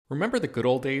Remember the good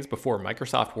old days before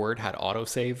Microsoft Word had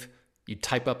autosave? You'd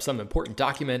type up some important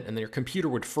document and then your computer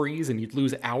would freeze and you'd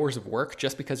lose hours of work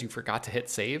just because you forgot to hit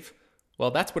save?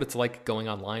 Well, that's what it's like going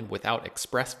online without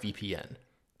ExpressVPN.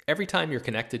 Every time you're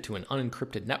connected to an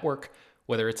unencrypted network,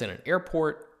 whether it's in an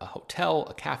airport, a hotel,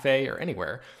 a cafe, or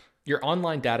anywhere, your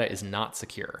online data is not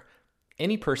secure.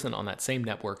 Any person on that same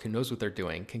network who knows what they're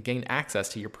doing can gain access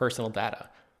to your personal data.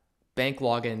 Bank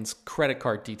logins, credit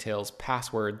card details,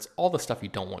 passwords, all the stuff you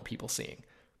don't want people seeing.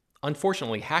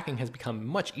 Unfortunately, hacking has become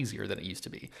much easier than it used to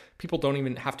be. People don't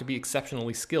even have to be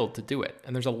exceptionally skilled to do it,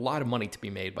 and there's a lot of money to be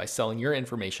made by selling your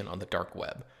information on the dark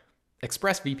web.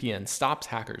 ExpressVPN stops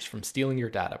hackers from stealing your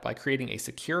data by creating a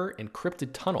secure, encrypted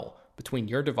tunnel between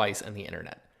your device and the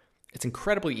internet. It's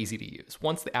incredibly easy to use.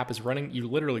 Once the app is running, you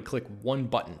literally click one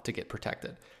button to get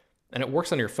protected. And it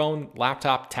works on your phone,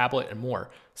 laptop, tablet, and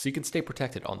more, so you can stay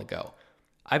protected on the go.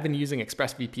 I've been using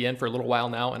ExpressVPN for a little while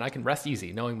now, and I can rest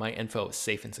easy knowing my info is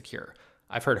safe and secure.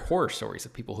 I've heard horror stories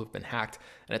of people who've been hacked,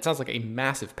 and it sounds like a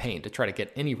massive pain to try to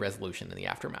get any resolution in the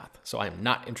aftermath, so I am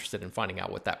not interested in finding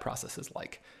out what that process is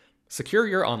like. Secure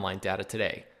your online data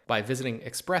today by visiting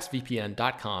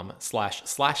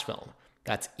expressvpn.com/film.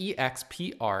 That's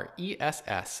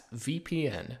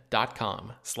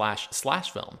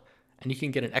expressvpn.com//film. And you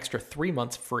can get an extra 3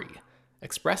 months free.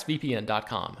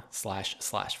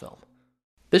 expressvpn.com//film.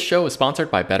 This show is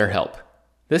sponsored by BetterHelp.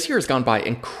 This year has gone by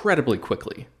incredibly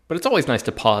quickly, but it's always nice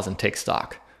to pause and take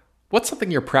stock. What's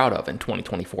something you're proud of in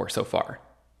 2024 so far?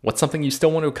 What's something you still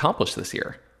want to accomplish this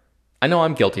year? I know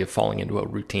I'm guilty of falling into a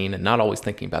routine and not always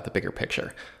thinking about the bigger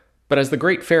picture. But as the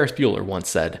great Ferris Bueller once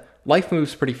said, life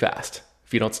moves pretty fast.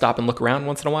 If you don't stop and look around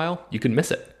once in a while, you can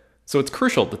miss it. So it's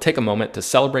crucial to take a moment to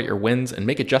celebrate your wins and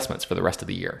make adjustments for the rest of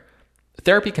the year.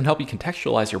 Therapy can help you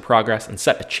contextualize your progress and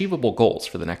set achievable goals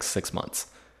for the next 6 months.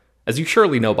 As you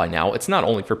surely know by now, it's not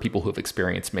only for people who have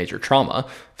experienced major trauma.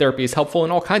 Therapy is helpful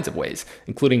in all kinds of ways,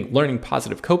 including learning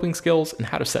positive coping skills and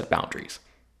how to set boundaries.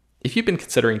 If you've been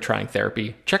considering trying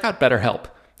therapy, check out BetterHelp.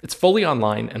 It's fully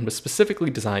online and was specifically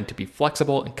designed to be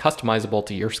flexible and customizable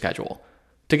to your schedule.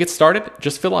 To get started,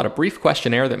 just fill out a brief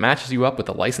questionnaire that matches you up with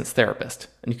a licensed therapist,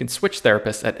 and you can switch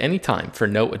therapists at any time for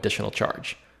no additional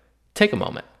charge. Take a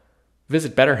moment.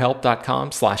 Visit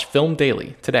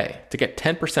betterhelp.com/filmdaily today to get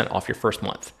 10% off your first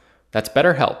month. That's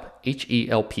BetterHelp,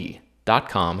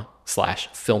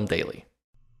 HELP.com/filmdaily.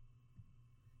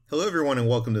 Hello, everyone, and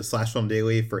welcome to Slash Film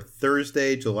Daily for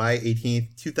Thursday, July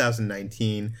 18th,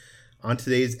 2019. On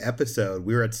today's episode,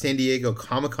 we were at San Diego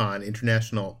Comic-Con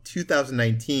International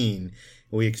 2019.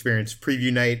 We experienced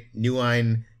preview night, New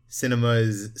Line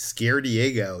Cinema's Scare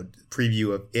Diego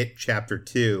preview of It Chapter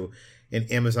 2, and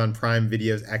Amazon Prime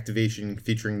Video's activation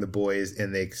featuring The Boys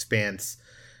and The Expanse.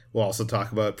 We'll also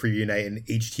talk about preview night and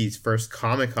HT's first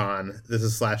Comic-Con. This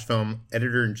is Slash Film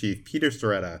Editor-in-Chief Peter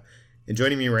Storetta. And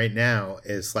joining me right now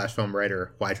is Slash Film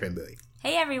writer Hoai-Tran Bui.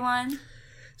 Hey, everyone.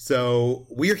 So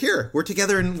we're here. We're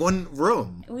together in one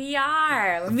room. We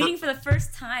are. We're meeting for the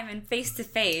first time and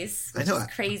face-to-face, which is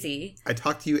crazy. I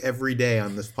talk to you every day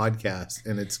on this podcast,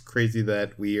 and it's crazy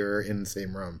that we are in the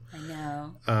same room. I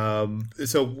know.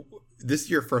 So this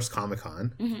is your first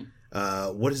Comic-Con.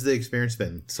 Mm-hmm. What has the experience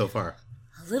been so far?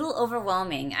 A little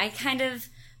overwhelming. I kind of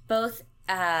both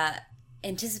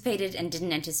anticipated and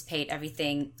didn't anticipate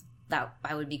everything that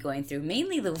I would be going through.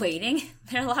 Mainly the waiting.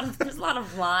 There's a lot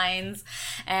of lines.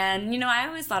 And, I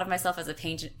always thought of myself as a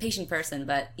patient person,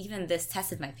 but even this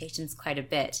tested my patience quite a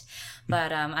bit.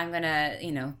 But I'm going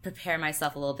to, prepare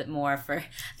myself a little bit more for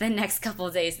the next couple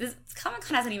of days. This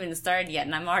Comic-Con hasn't even started yet,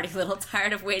 and I'm already a little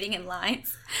tired of waiting in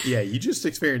lines. Yeah, you just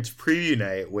experienced preview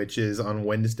night, which is on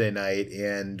Wednesday night,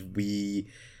 and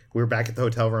we're back at the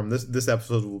hotel room. This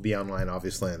episode will be online,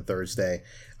 obviously, on Thursday.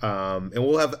 And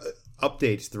we'll have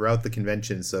updates throughout the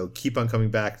convention, so keep on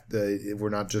coming back. We're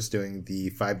not just doing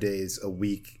the 5 days a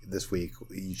week this week.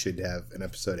 You should have an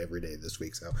episode every day this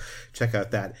week, so check out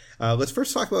that. Let's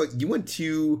first talk about, you went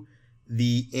to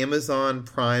the Amazon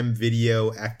Prime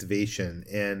Video activation,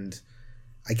 and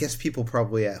I guess people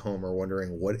probably at home are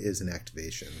wondering, what is an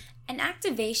activation? An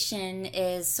activation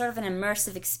is sort of an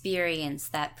immersive experience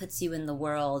that puts you in the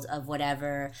world of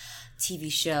whatever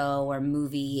TV show or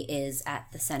movie is at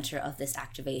the center of this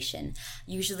activation.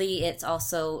 Usually it's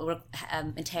also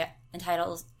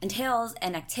entails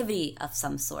an activity of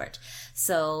some sort.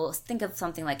 So think of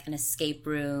something like an escape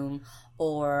room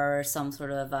or some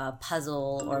sort of a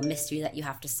puzzle or mystery that you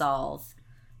have to solve.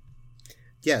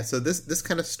 Yeah, so this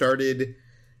kind of started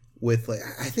with,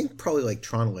 I think probably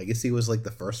Tron Legacy was the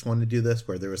first one to do this,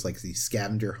 where there was these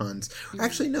scavenger hunts. Mm-hmm.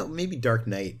 Actually, no, maybe Dark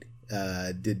Knight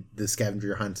did the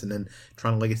scavenger hunts, and then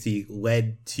Tron Legacy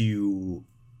led to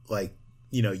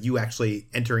you actually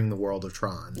entering the world of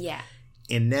Tron. Yeah.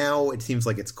 And now it seems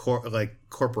like it's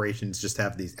corporations just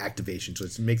have these activations,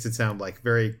 which makes it sound like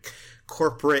very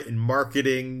corporate and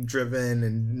marketing driven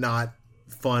and not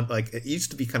fun. Like it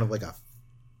used to be kind of like a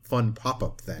fun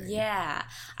pop-up thing. Yeah.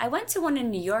 I went to one in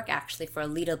New York actually for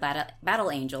Alita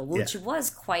Battle Angel, which was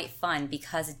quite fun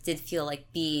because it did feel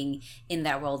like being in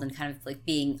that world and kind of like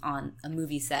being on a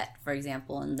movie set, for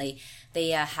example. And they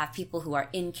have people who are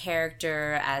in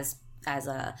character as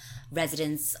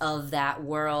residents of that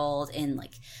world in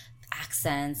like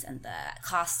accents and the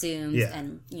costumes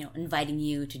and inviting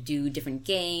you to do different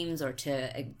games or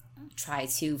to try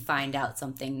to find out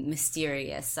something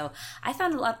mysterious. So I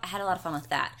had a lot of fun with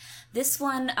that. This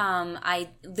one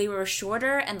they were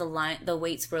shorter and the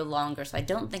waits were longer, so I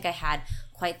don't think I had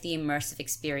quite the immersive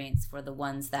experience for the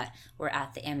ones that were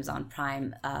at the Amazon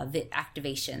Prime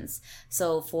activations.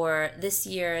 So for this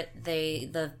year,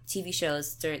 the TV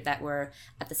shows that were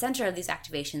at the center of these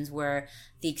activations were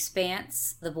The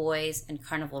Expanse, The Boys, and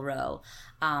Carnival Row.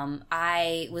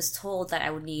 I was told that I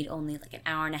would need only like an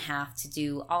hour and a half to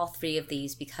do all three of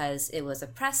these because it was a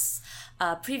press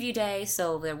preview day,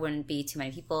 so there wouldn't be too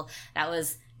many people. That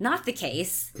was not the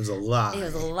case. It was a lie. It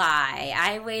was a lie.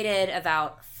 I waited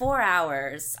about 4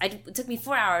 hours. It took me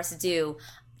 4 hours to do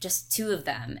just two of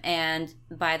them. And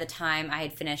by the time I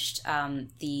had finished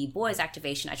the boys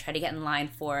activation, I tried to get in line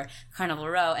for Carnival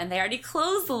Row, and they already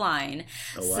closed the line.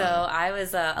 Oh, wow. So I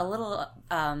was a little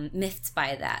miffed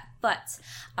by that. But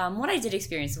what I did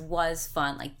experience was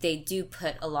fun. Like, they do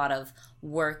put a lot of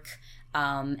work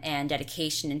and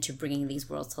dedication into bringing these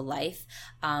worlds to life.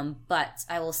 But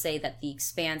I will say that The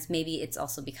Expanse, maybe it's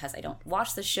also because I don't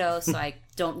watch the show, so I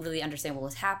don't really understand what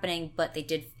was happening, but it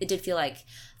did feel like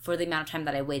for the amount of time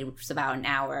that I waited, which was about an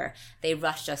hour, they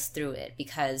rushed us through it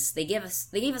because they gave us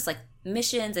like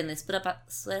missions and they split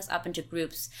us up into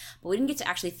groups, but we didn't get to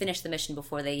actually finish the mission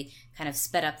before they kind of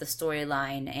sped up the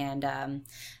storyline and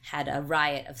had a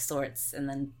riot of sorts and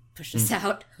then pushed us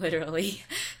out, literally.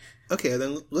 Okay,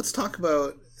 then let's talk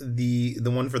about the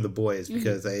one for the boys,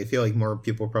 because I feel like more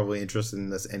people are probably interested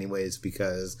in this anyways,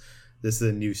 because this is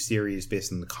a new series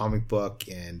based on the comic book,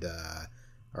 and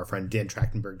our friend Dan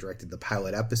Trachtenberg directed the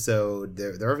pilot episode.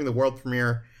 They're having the world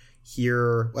premiere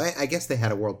here. Well, I guess they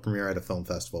had a world premiere at a film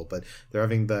festival, but they're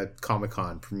having the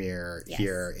Comic-Con premiere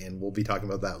here, and we'll be talking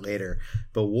about that later.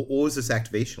 But what was this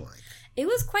activation like? It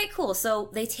was quite cool. So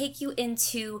they take you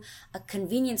into a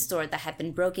convenience store that had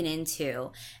been broken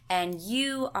into, and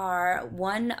you are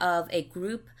one of a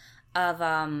group of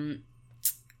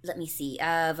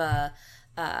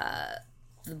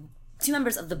two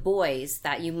members of the boys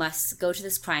that you must go to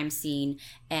this crime scene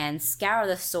and scour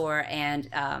the store and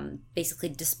basically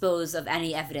dispose of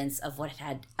any evidence of what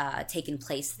had taken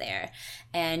place there.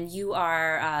 And you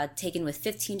are taken with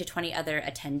 15 to 20 other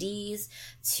attendees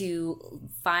to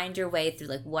find your way through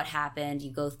like what happened.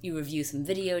 You review some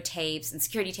videotapes and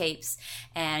security tapes,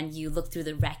 and you look through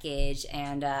the wreckage.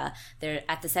 And there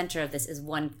at the center of this is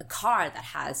a car that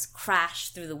has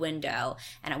crashed through the window,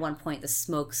 and at one point the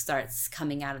smoke starts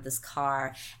coming out of this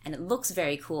car, and it looks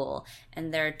very cool.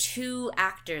 And there are two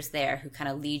actors there who kind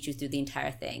of lead you through the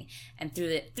entire thing, and through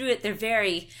it they're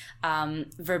very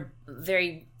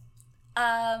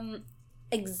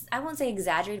I won't say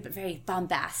exaggerated, but very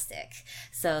bombastic.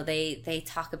 So they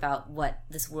talk about what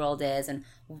this world is, and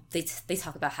they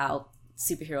talk about how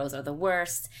superheroes are the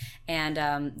worst,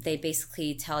 and they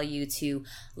basically tell you to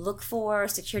look for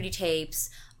security tapes,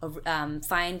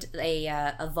 find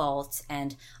a vault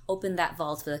and open that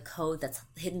vault with a code that's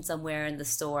hidden somewhere in the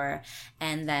store,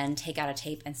 and then take out a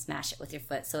tape and smash it with your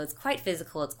foot. So it's quite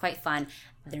physical, it's quite fun.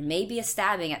 There may be a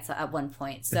stabbing at one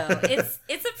point, so it's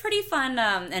a pretty fun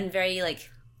and very like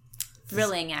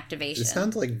thrilling activation. It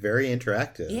sounds like very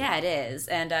interactive. Yeah, it is.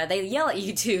 And they yell at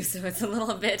you too, so it's a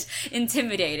little bit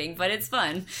intimidating, but it's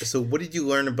fun. So what did you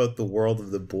learn about the world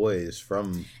of the boys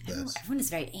from this? Everyone is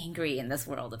very angry in this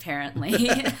world, apparently.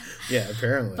 Yeah,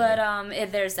 apparently.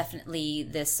 But there's definitely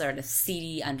this sort of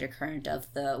seedy undercurrent of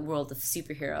the world of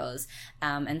superheroes,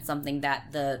 and something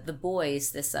that the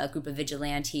boys, this group of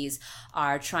vigilantes,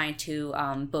 are trying to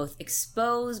both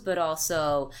expose but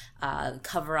also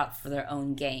cover up for their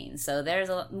own gain. So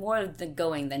there's more of the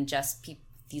going than just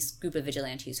these group of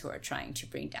vigilantes who are trying to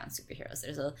bring down superheroes.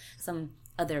 There's some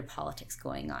other politics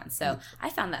going on. So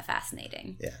I found that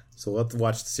fascinating. Yeah. So we'll have to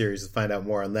watch the series to find out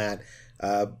more on that.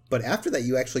 But after that,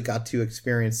 you actually got to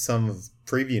experience some of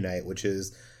preview night, which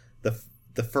is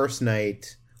the first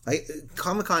night.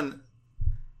 Comic-Con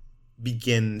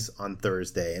begins on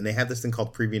Thursday, and they have this thing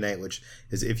called preview night, which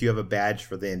is if you have a badge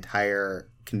for the entire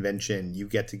convention, you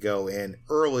get to go in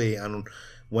early on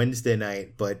Wednesday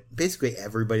night, but basically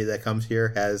everybody that comes here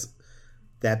has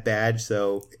that badge,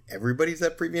 so everybody's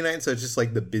at preview night, so it's just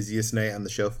like the busiest night on the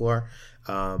show floor.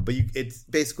 But it's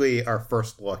basically our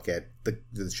first look at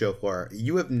the show floor.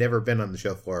 You have never been on the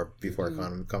show floor before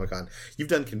Comic-Con. You've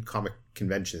done comic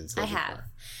conventions. I have.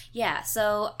 Yeah,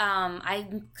 so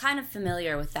I'm kind of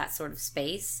familiar with that sort of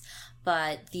space,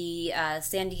 but the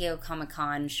San Diego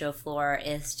Comic-Con show floor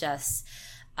is just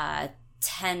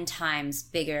 10 times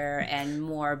bigger and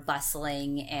more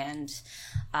bustling and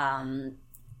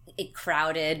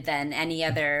crowded than any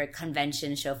other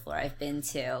convention show floor I've been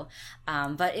to.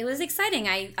 But it was exciting.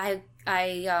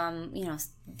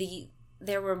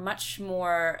 There were much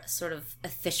more sort of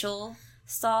official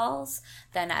stalls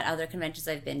than at other conventions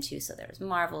I've been to. So there was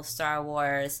Marvel, Star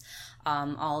Wars,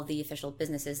 all of the official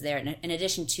businesses there, in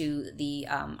addition to the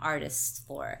artists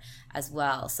floor as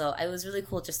well. So it was really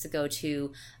cool just to go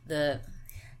to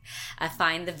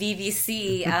find the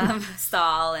BBC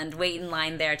stall and wait in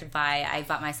line there to buy. I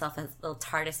bought myself a little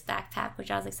TARDIS backpack,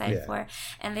 which I was excited for.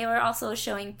 And they were also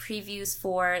showing previews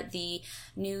for the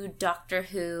new Doctor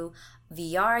Who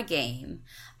VR game.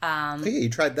 You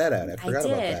tried that out. I forgot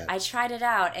about that. I tried it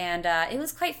out, and it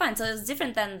was quite fun. So it was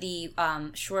different than the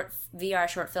VR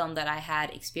short film that I had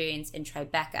experienced in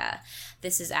Tribeca.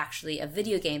 This is actually a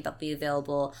video game that'll be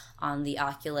available on the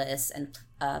Oculus and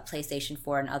PlayStation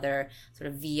 4 and other sort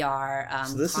of VR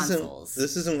so this consoles.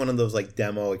 This isn't one of those like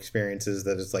demo experiences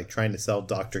that is like trying to sell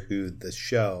Doctor Who the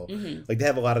show. Like they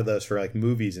have a lot of those for like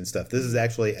movies and stuff. This is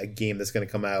actually a game that's going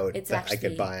to come out I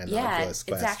could buy on the Oculus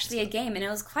Quest. It's actually a game, and it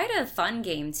was quite a fun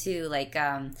game too. Like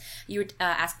you were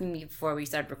asking me before we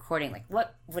started recording, like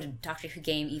what would a Doctor Who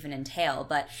game even entail?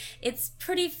 But it's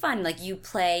pretty fun. Like you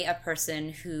play a person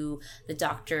who the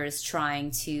Doctor is trying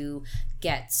to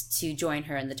get to join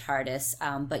her in the TARDIS,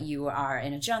 but you are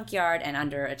in a junkyard and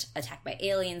under attack by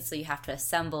aliens, so you have to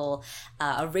assemble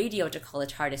a radio to call the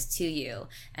TARDIS to you,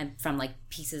 and from like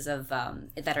pieces of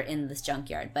that are in this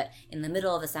junkyard. But in the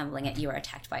middle of assembling it, you are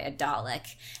attacked by a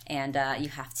Dalek, and you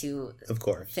have to, of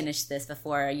course, finish this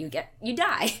before you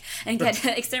die and get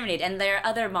exterminated. And there are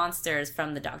other monsters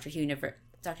from the Doctor Who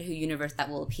universe that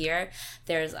will appear.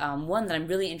 There's one that I'm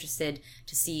really interested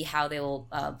to see how they will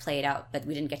play it out, but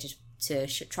we didn't get to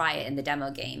try it in the demo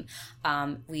game.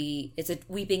 It's a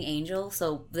weeping angel,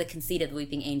 so the conceit of the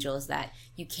weeping angel is that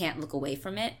you can't look away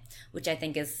from it, which I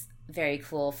think is very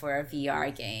cool for a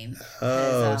VR game.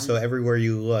 So everywhere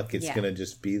you look, it's going to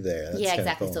just be there. That's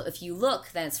exactly. Cool. So if you look,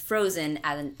 then it's frozen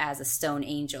as a stone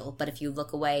angel, but if you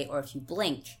look away or if you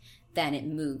blink, then it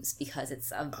moves, because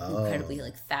it's an incredibly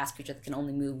like fast creature that can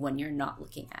only move when you're not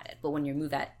looking at it. But when you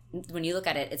look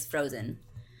at it, it's frozen.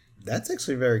 That's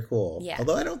actually very cool. Yeah.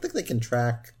 Although I don't think they can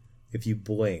track if you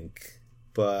blink,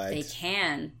 but they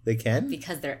can. They can?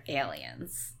 Because they're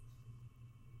aliens.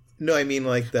 No, I mean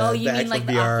like the actual like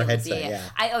VR headset.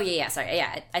 Yeah. Sorry.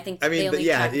 Yeah, I think. I mean,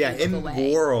 in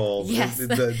world, yes.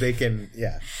 they can.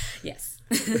 Yeah. Yes.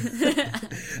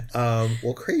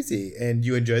 Well, crazy. And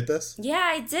you enjoyed this? Yeah,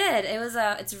 I did.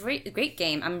 It's a great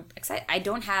game. I'm excited. I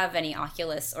don't have any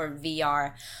Oculus or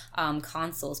VR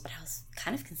consoles, but I was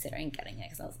kind of considering getting it,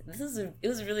 because I was like, it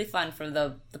was really fun for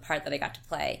the part that I got to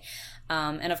play.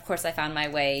 And of course I found my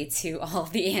way to all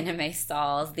the anime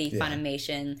stalls, the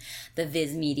Funimation, the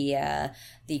Viz Media,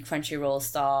 the Crunchyroll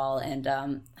stall, and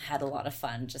had a lot of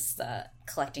fun just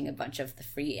collecting a bunch of the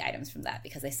free items from that,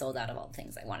 because I sold out of all the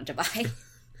things I wanted to buy.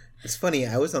 It's funny,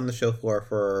 I was on the show floor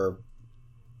for,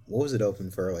 what was it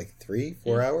open for, like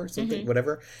 3-4 hours, something,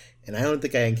 whatever, and I don't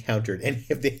think I encountered any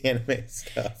of the anime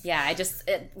stuff. Yeah,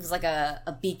 it was like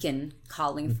a beacon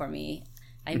calling for me.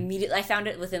 I found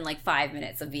it within like 5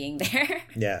 minutes of being there.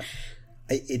 Yeah.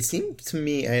 It seemed to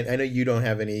me, I know you don't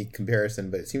have any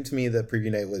comparison, but it seemed to me that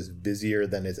preview night was busier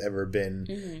than it's ever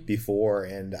been before.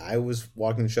 And I was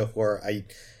walking the show floor. I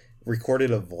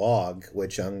recorded a vlog,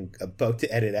 which I'm about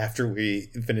to edit after we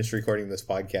finish recording this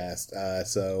podcast.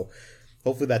 So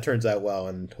hopefully that turns out well,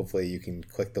 and hopefully you can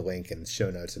click the link in the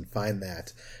show notes and find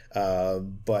that.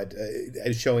 But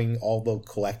showing all the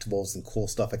collectibles and cool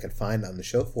stuff I could find on the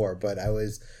show floor. But I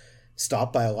was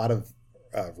stopped by a lot of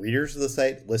readers of the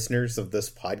site, listeners of this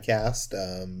podcast,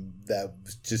 that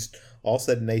just all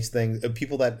said nice things.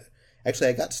 People that actually,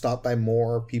 I got stopped by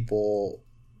more people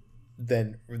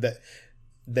than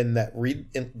that read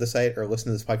the site or listen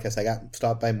to this podcast. I got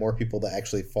stopped by more people that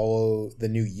actually follow the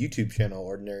new YouTube channel,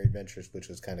 Ordinary Adventures, which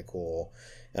was kind of cool,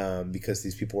 because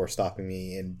these people were stopping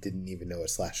me and didn't even know what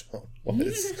Slash Home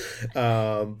was.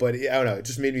 But I don't know, it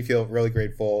just made me feel really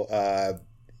grateful.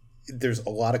 There's a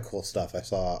lot of cool stuff I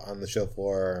saw on the show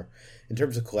floor in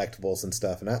terms of collectibles and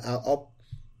stuff, and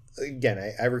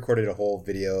again, I recorded a whole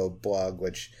video blog,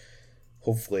 which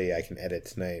hopefully I can edit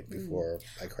tonight before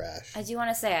I crash. I do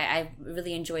want to say I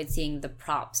really enjoyed seeing the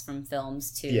props from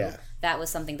films too. Yeah. That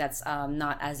was something that's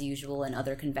not as usual in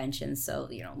other conventions. So,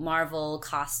 Marvel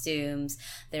costumes.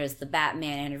 There's the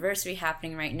Batman anniversary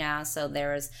happening right now. So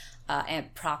there's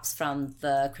props from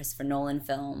the Christopher Nolan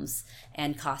films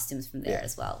and costumes from there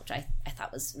as well, which I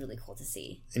thought was really cool to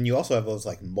see. And you also have those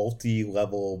like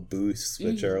multi-level booths,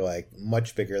 which are like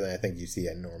much bigger than I think you see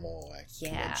at normal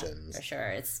conventions. For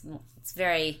sure. It's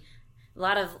very a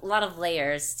lot of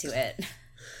layers to it.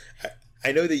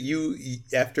 I know that you,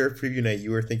 after preview night, you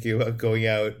were thinking about going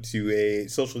out to a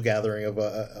social gathering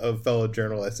of fellow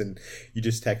journalists, and you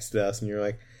just texted us, and you're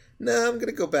like, "No, I'm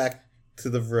gonna go back to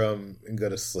the room and go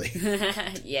to sleep."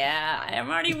 Yeah,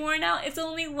 I'm already worn out. It's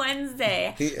only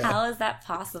Wednesday. Yeah. How is that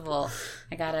possible?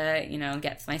 I gotta,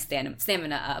 get my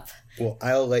stamina up. Well,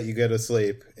 I'll let you go to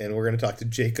sleep, and we're gonna talk to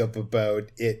Jacob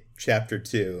about It Chapter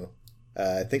 2.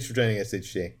 Thanks for joining us,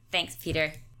 HG. Thanks,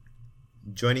 Peter.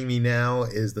 Joining me now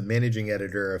is the managing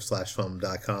editor of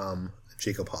SlashFilm.com,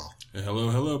 Jacob Hall.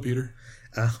 Hello, Peter.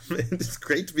 It's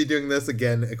great to be doing this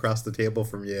again across the table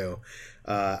from you.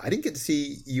 I didn't get to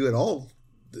see you at all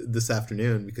this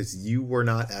afternoon because you were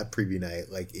not at preview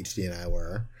night like HD and I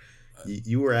were.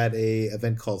 You were at a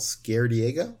event called Scare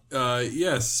Diego?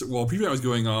 Yes. While preview night was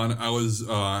going on, I was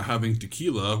having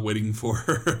tequila waiting for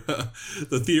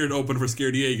the theater to open for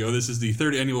Scare Diego. This is the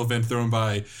third annual event thrown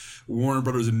by Warner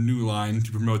Brothers and New Line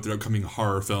to promote their upcoming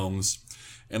horror films.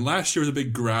 And last year was a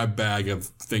big grab bag of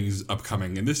things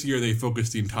upcoming. And this year they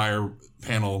focused the entire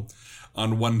panel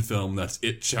on one film, that's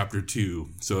It Chapter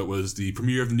 2. So it was the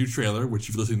premiere of the new trailer, which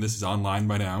if you're listening to this is online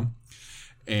by now.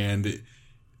 And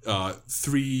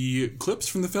 3 clips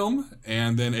from the film,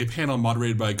 and then a panel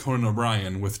moderated by Conan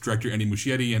O'Brien with director Andy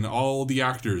Muschietti and all the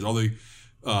actors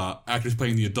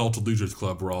playing the Adult Losers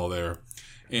Club were all there.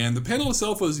 And the panel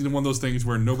itself was one of those things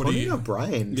where nobody... Conan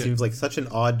O'Brien seems like such an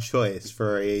odd choice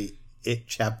for a It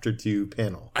Chapter 2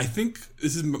 panel. I think,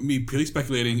 this is me purely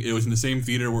speculating, it was in the same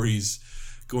theater where he's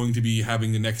going to be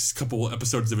having the next couple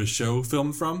episodes of his show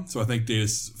filmed from. So I think they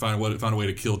just found a way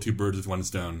to kill 2 birds with 1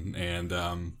 stone and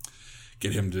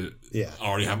get him to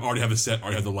already have a set,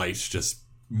 already have the lights, just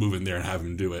move in there and have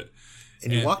him do it.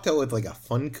 And you walked out with like a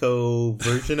Funko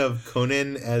version of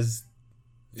Conan as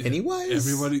Pennywise?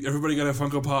 Everybody got a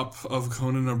Funko Pop of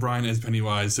Conan O'Brien as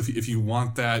Pennywise. So if you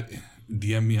want that,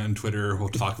 DM me on Twitter. We'll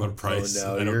talk about a price.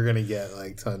 Oh no, you're gonna get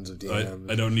like tons of DMs.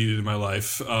 I don't need it in my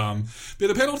life. But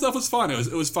the panel stuff was fun.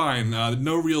 It was fine.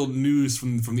 No real news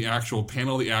from the actual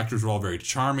panel. The actors were all very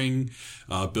charming.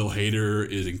 Bill Hader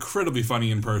is incredibly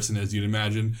funny in person, as you'd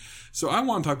imagine. So I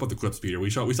want to talk about the clips, Peter. We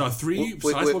saw 3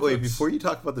 sizable clips. Wait, before you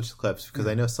talk about the clips, because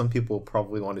I know some people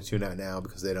probably want to tune out now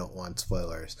because they don't want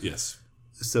spoilers. Yes.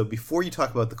 So before you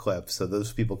talk about the clips, so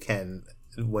those people can,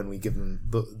 when we give them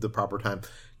the proper time,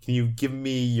 can you give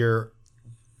me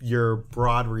your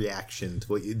broad reaction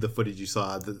to the footage you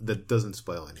saw that doesn't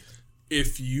spoil anything?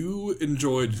 If you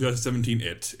enjoyed 2017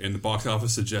 It, and the box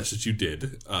office suggests that you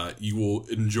did, you will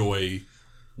enjoy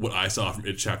what I saw from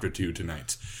It Chapter 2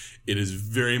 tonight. It is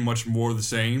very much more of the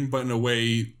same, but in a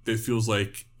way that feels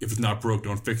like if it's not broke,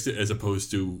 don't fix it, as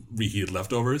opposed to reheated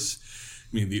leftovers.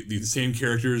 I mean, the same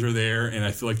characters are there, and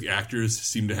I feel like the actors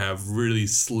seem to have really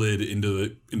slid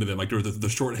into them. Like there was the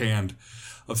shorthand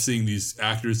of seeing these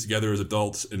actors together as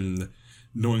adults and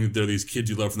knowing that they're these kids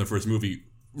you love from the first movie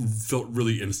felt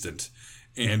really instant.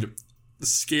 And the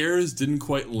scares didn't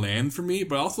quite land for me,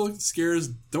 but I also like the scares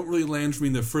don't really land for me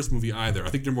in the first movie either. I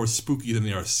think they're more spooky than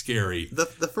they are scary. The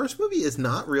first movie is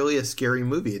not really a scary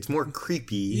movie. It's more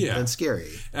creepy than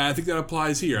scary. And I think that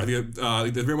applies here. I think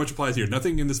that very much applies here.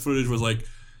 Nothing in this footage was like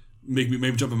make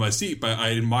me jump in my seat, but I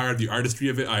admired the artistry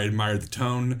of it. I admired the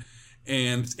tone.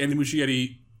 And Andy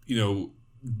Muschietti,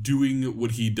 doing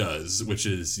what he does, which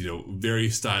is, very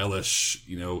stylish,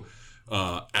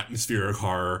 atmospheric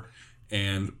horror.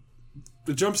 And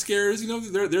the jump scares,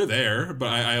 they're there, but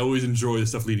I always enjoy the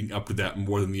stuff leading up to that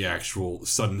more than the actual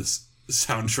sudden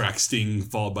soundtrack sting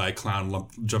followed by a clown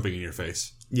jumping in your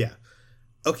face. Yeah.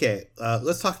 Okay,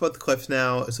 let's talk about the clips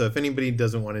now. So if anybody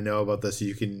doesn't want to know about this,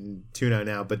 you can tune out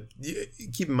now. But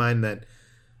keep in mind that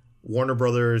Warner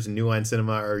Brothers and New Line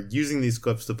Cinema are using these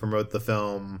clips to promote the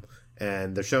film,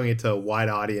 and they're showing it to wide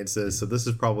audiences. So this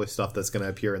is probably stuff that's going to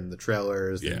appear in the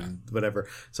trailers and whatever.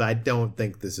 So I don't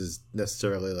think this is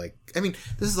necessarily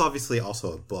this is obviously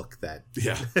also a book that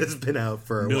has been out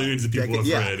for millions of people have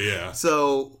read. Yeah.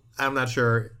 So I'm not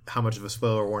sure how much of a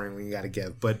spoiler warning we got to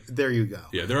give, but there you go.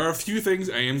 Yeah, there are a few things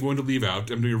I am going to leave out.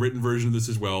 I'm doing a written version of this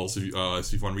as well. So if you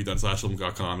want to read that on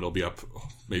slashfilm.com, it'll be up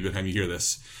maybe by the time you hear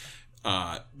this.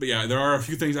 But yeah, there are a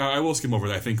few things I will skim over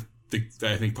that I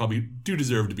think probably do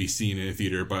deserve to be seen in a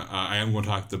theater, but I am going to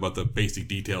talk about the basic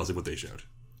details of what they showed.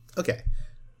 Okay.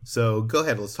 So go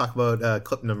ahead. Let's talk about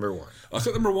clip number 1.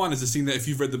 Clip number 1 is a scene that if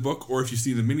you've read the book or if you've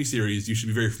seen the miniseries, you should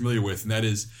be very familiar with, and that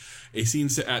is a scene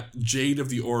set at Jade of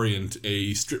the Orient,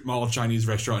 a strip mall Chinese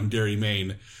restaurant in Derry,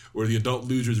 Maine, where the adult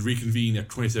losers reconvene after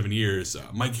 27 years.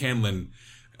 Mike Hanlon,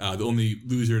 the only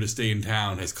loser to stay in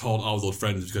town, has called all his old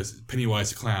friends because Pennywise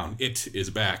the Clown, it,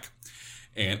 is back.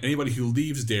 And anybody who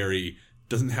leaves Derry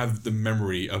doesn't have the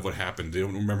memory of what happened. They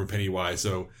don't remember Pennywise,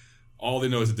 so all they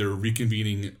know is that they're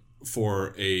reconvening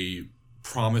for a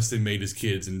promise they made as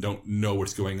kids and don't know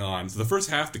what's going on. So the first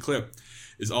half of the clip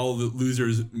is all the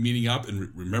losers meeting up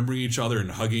and remembering each other and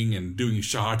hugging and doing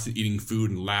shots and eating food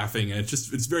and laughing. And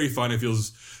it's very fun. It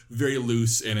feels very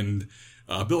loose. And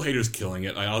Bill Hader's killing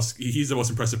it. He's the most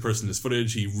impressive person in this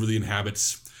footage. He really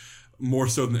inhabits more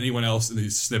so than anyone else in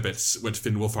these snippets what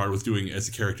Finn Wolfhard was doing as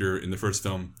a character in the first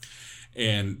film.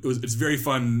 And it's very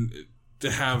fun to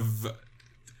have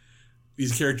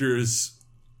these characters.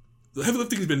 The heavy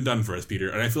lifting has been done for us, Peter,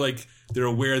 and I feel like they're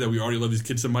aware that we already love these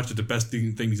kids so much that the best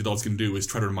thing these adults can do is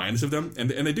try to remind us of them, and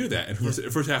they do that. And the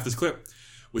first half of this clip,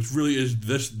 which really is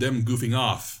just them goofing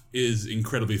off, is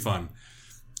incredibly fun.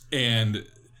 And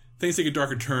things take a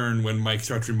darker turn when Mike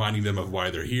starts reminding them of why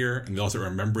they're here, and they all start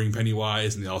remembering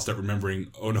Pennywise, and they all start remembering,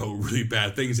 oh no, really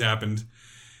bad things happened.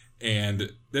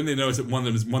 And then they notice that one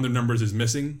of their numbers is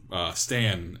missing.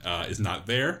 Stan is not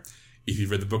there. If you've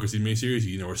read the book or seen the miniseries,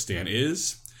 you know where Stan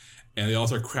is. And they all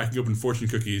start cracking open fortune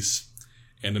cookies,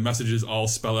 and the messages all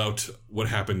spell out what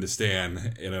happened to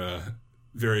Stan in a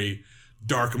very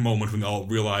dark moment when they all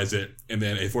realize it. And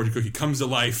then a fortune cookie comes to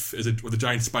life with a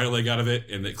giant spider leg out of it,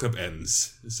 and the clip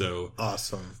ends. So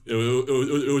awesome!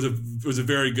 It was a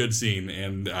very good scene,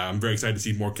 and I'm very excited to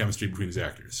see more chemistry between these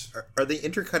actors. Are they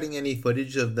intercutting any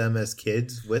footage of them as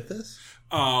kids with this?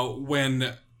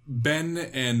 When Ben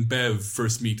and Bev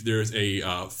first meet, there's a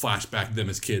flashback to them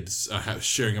as kids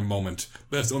sharing a moment.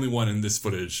 But that's the only one in this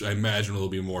footage. I imagine there'll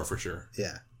be more for sure.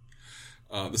 Yeah.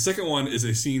 The second one is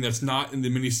a scene that's not in the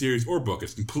miniseries or book.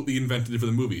 It's completely invented for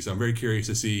the movie. So I'm very curious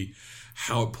to see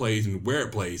how it plays and where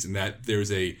it plays. And that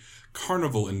there's a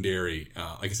carnival in Derry.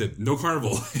 Like I said, no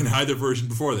carnival in either version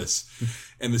before this.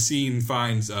 And the scene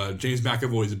finds James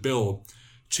McAvoy's Bill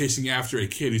chasing after a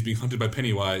kid who's being hunted by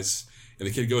Pennywise. And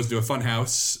the kid goes into a fun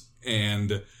house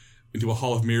and into a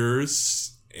hall of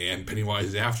mirrors, and Pennywise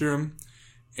is after him.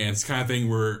 And it's the kind of thing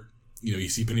where, you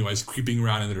see Pennywise creeping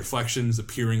around in the reflections,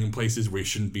 appearing in places where he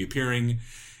shouldn't be appearing.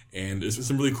 And there's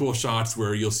some really cool shots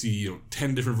where you'll see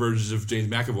 10 different versions of James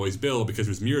McAvoy's Bill because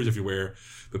there's mirrors everywhere,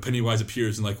 but Pennywise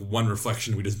appears in like one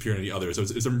reflection, we disappear in the other. So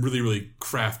it's some really, really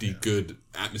crafty, good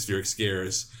atmospheric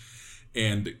scares.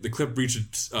 And the clip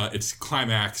reaches its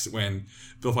climax when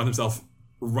Bill finds himself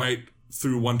right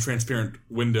through one transparent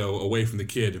window away from the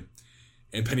kid,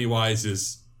 and Pennywise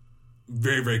is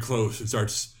very, very close and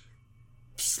starts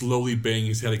slowly banging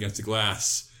his head against the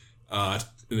glass, and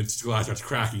the glass starts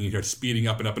cracking, and he starts speeding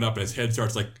up and up and up, and his head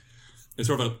starts like, in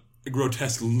sort of a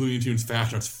grotesque Looney Tunes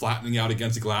fashion, starts flattening out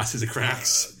against the glass as it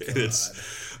cracks.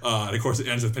 And of course it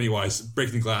ends with Pennywise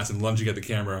breaking the glass and lunging at the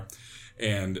camera,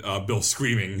 and Bill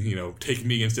screaming, take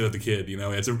me instead of the kid.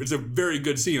 It's a very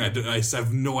good scene. I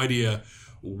have no idea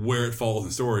where it falls in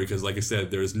the story because, like I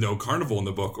said, there's no carnival in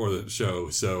the book or the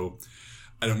show, so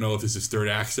I don't know if this is third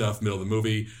act stuff, middle of the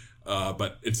movie,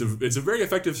 but it's a very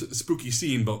effective spooky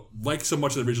scene. But like so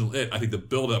much of the original It, I think the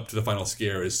build up to the final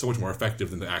scare is so much more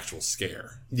effective than the actual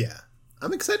scare. Yeah,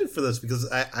 I'm excited for this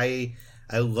because I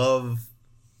love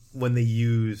when they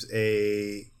use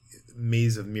a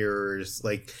maze of mirrors.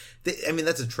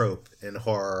 That's a trope in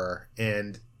horror,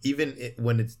 and even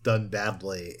when it's done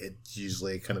badly, it's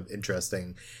usually kind of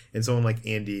interesting. And someone like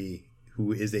Andy,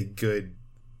 who is a good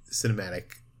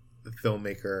cinematic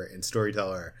filmmaker and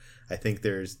storyteller, I think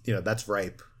there's, that's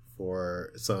ripe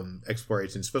for some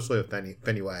exploration, especially with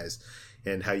Pennywise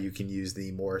and how you can use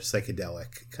the more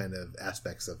psychedelic kind of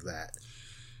aspects of that.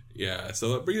 Yeah,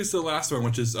 so that brings us to the last one,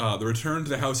 which is the return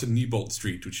to the house in Neibolt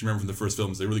Street, which you remember from the first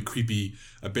film is a really creepy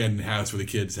abandoned house where the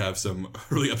kids have some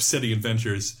really upsetting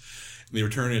adventures. And they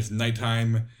return, and it's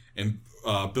nighttime, and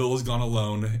Bill has gone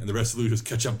alone, and the rest of the losers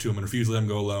catch up to him and refuse to let him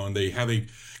go alone. They have a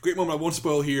great moment, I won't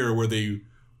spoil here,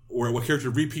 where what character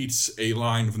repeats a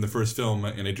line from the first film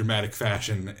in a dramatic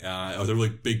fashion. It was a really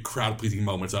big crowd-pleasing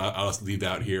moment, so I'll just leave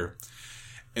that here.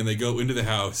 And they go into the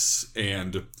house,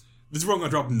 and this is where I'm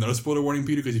going to drop another spoiler warning,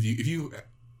 Peter, because if you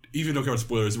even don't care about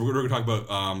spoilers, we're going to talk about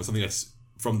something that's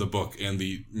from the book and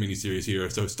the miniseries here,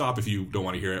 so stop if you don't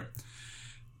want to hear it.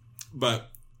 But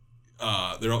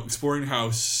they're all exploring the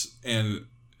house, and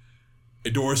a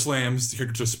door slams, the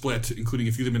characters are split, including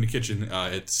a few of them in the kitchen.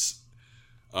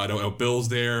 Bill's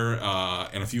there,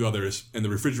 and a few others, and the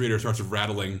refrigerator starts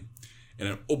rattling, and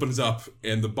it opens up,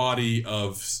 and the body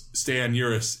of Stan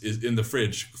Uris is in the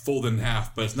fridge, folded in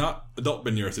half, but it's not adult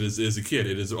Ben Uris, it is a kid.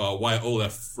 It is Wyatt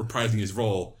Oleff reprising his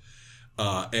role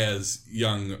as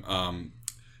young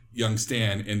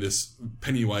Stan in this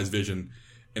Pennywise vision,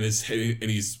 and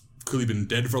he's clearly been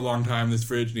dead for a long time in this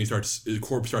fridge, and his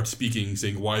corpse starts speaking,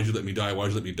 saying, "Why did you let me die? Why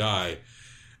did you let me die?"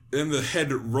 Then the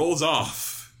head rolls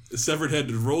off. The severed head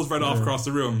rolls right off across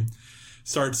the room,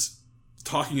 starts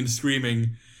talking and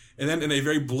screaming, and then in a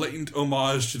very blatant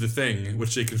homage to The Thing,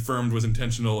 which they confirmed was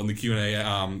intentional in the Q&A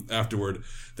afterward,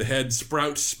 the head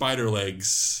sprouts spider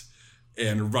legs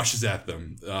and rushes at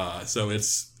them. So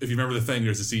it's, if you remember The Thing,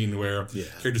 there's a scene where the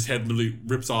character's head literally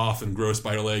rips off and grows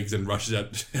spider legs and rushes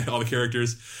at all the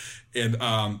characters. And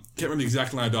can't remember the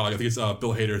exact line of dialogue. I think it's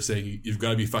Bill Hader saying, "You've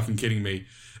got to be fucking kidding me."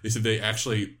 They said they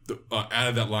actually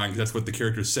added that line because that's what the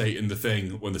characters say in The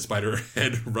Thing when the spider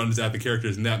head runs at the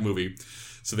characters in that movie.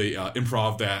 So they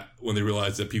improv that when they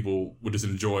realized that people would just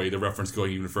enjoy the reference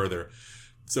going even further.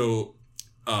 So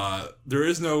there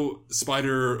is no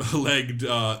spider-legged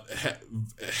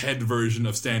head version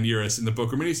of Stan Uris in the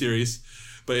Booker miniseries,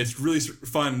 but it's really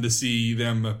fun to see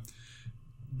them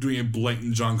doing a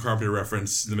blatant John Carpenter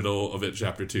reference in the middle of it,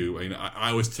 Chapter 2. I mean,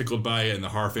 I was tickled by it, and the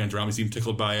horror fans around me seemed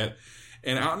tickled by it.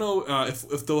 And I don't know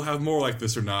if they'll have more like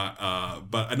this or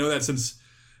not, but I know that since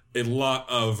a lot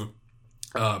of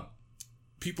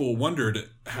people wondered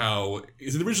how,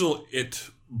 in the original It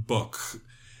book,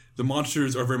 the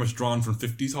monsters are very much drawn from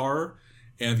 50s horror,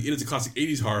 and It is a classic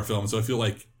 80s horror film, so I feel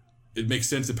like it makes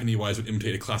sense that Pennywise would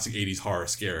imitate a classic 80s horror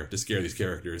scare to scare these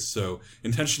characters. So,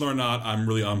 intentional or not, I'm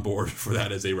really on board for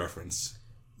that as a reference.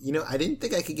 You know, I didn't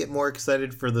think I could get more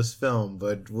excited for this film,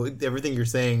 but everything you're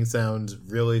saying sounds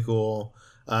really cool.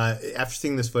 After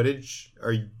seeing this footage,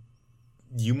 are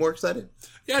you more excited?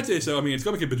 Yeah, I'd say so. I mean, it's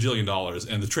going to make $1 bajillion,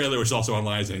 and the trailer, which is also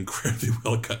online, is an incredibly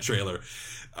well-cut trailer.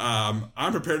 I'm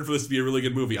prepared for this to be a really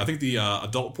good movie. I think the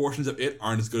adult portions of it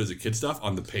aren't as good as the kid stuff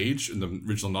on the page in the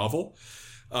original novel.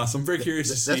 So I'm very curious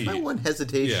to see. That's my one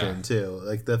hesitation, too.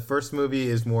 Like, the first movie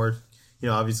is more,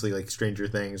 obviously, like Stranger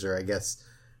Things, or I guess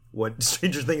what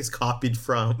Stranger Things copied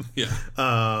from. Yeah.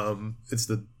 It's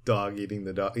the dog eating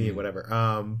the dog, whatever.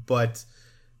 But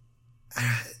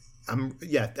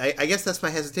I guess that's my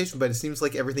hesitation, but it seems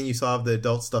like everything you saw of the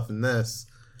adult stuff in this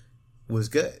was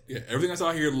good. Yeah, everything I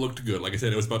saw here looked good. Like I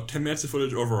said, it was about 10 minutes of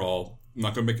footage overall. I'm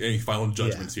not going to make any final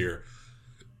judgments here.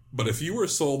 But if you were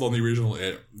sold on the original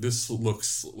It, this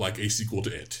looks like a sequel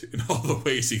to It in all the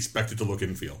ways you expect it to look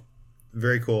and feel.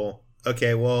 Very cool.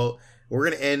 Okay, well, we're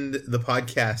going to end the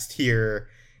podcast here.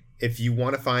 If you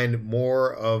want to find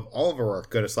more of all of our work,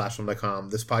 go to slashfilm.com.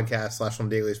 This podcast, Slash Film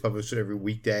Daily, is published every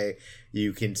weekday.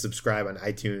 You can subscribe on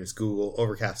iTunes, Google,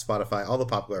 Overcast, Spotify, all the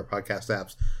popular podcast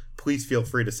apps. Please feel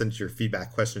free to send your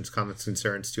feedback, questions, comments,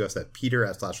 concerns to us at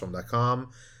peter@slashfilm.com.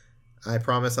 I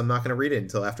promise I'm not going to read it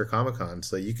until after Comic-Con,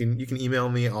 so you can email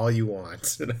me all you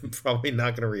want, and I'm probably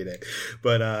not going to read it.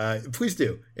 But please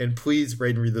do, and please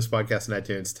rate and read this podcast on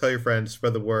iTunes. Tell your friends,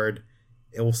 spread the word,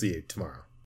 and we'll see you tomorrow.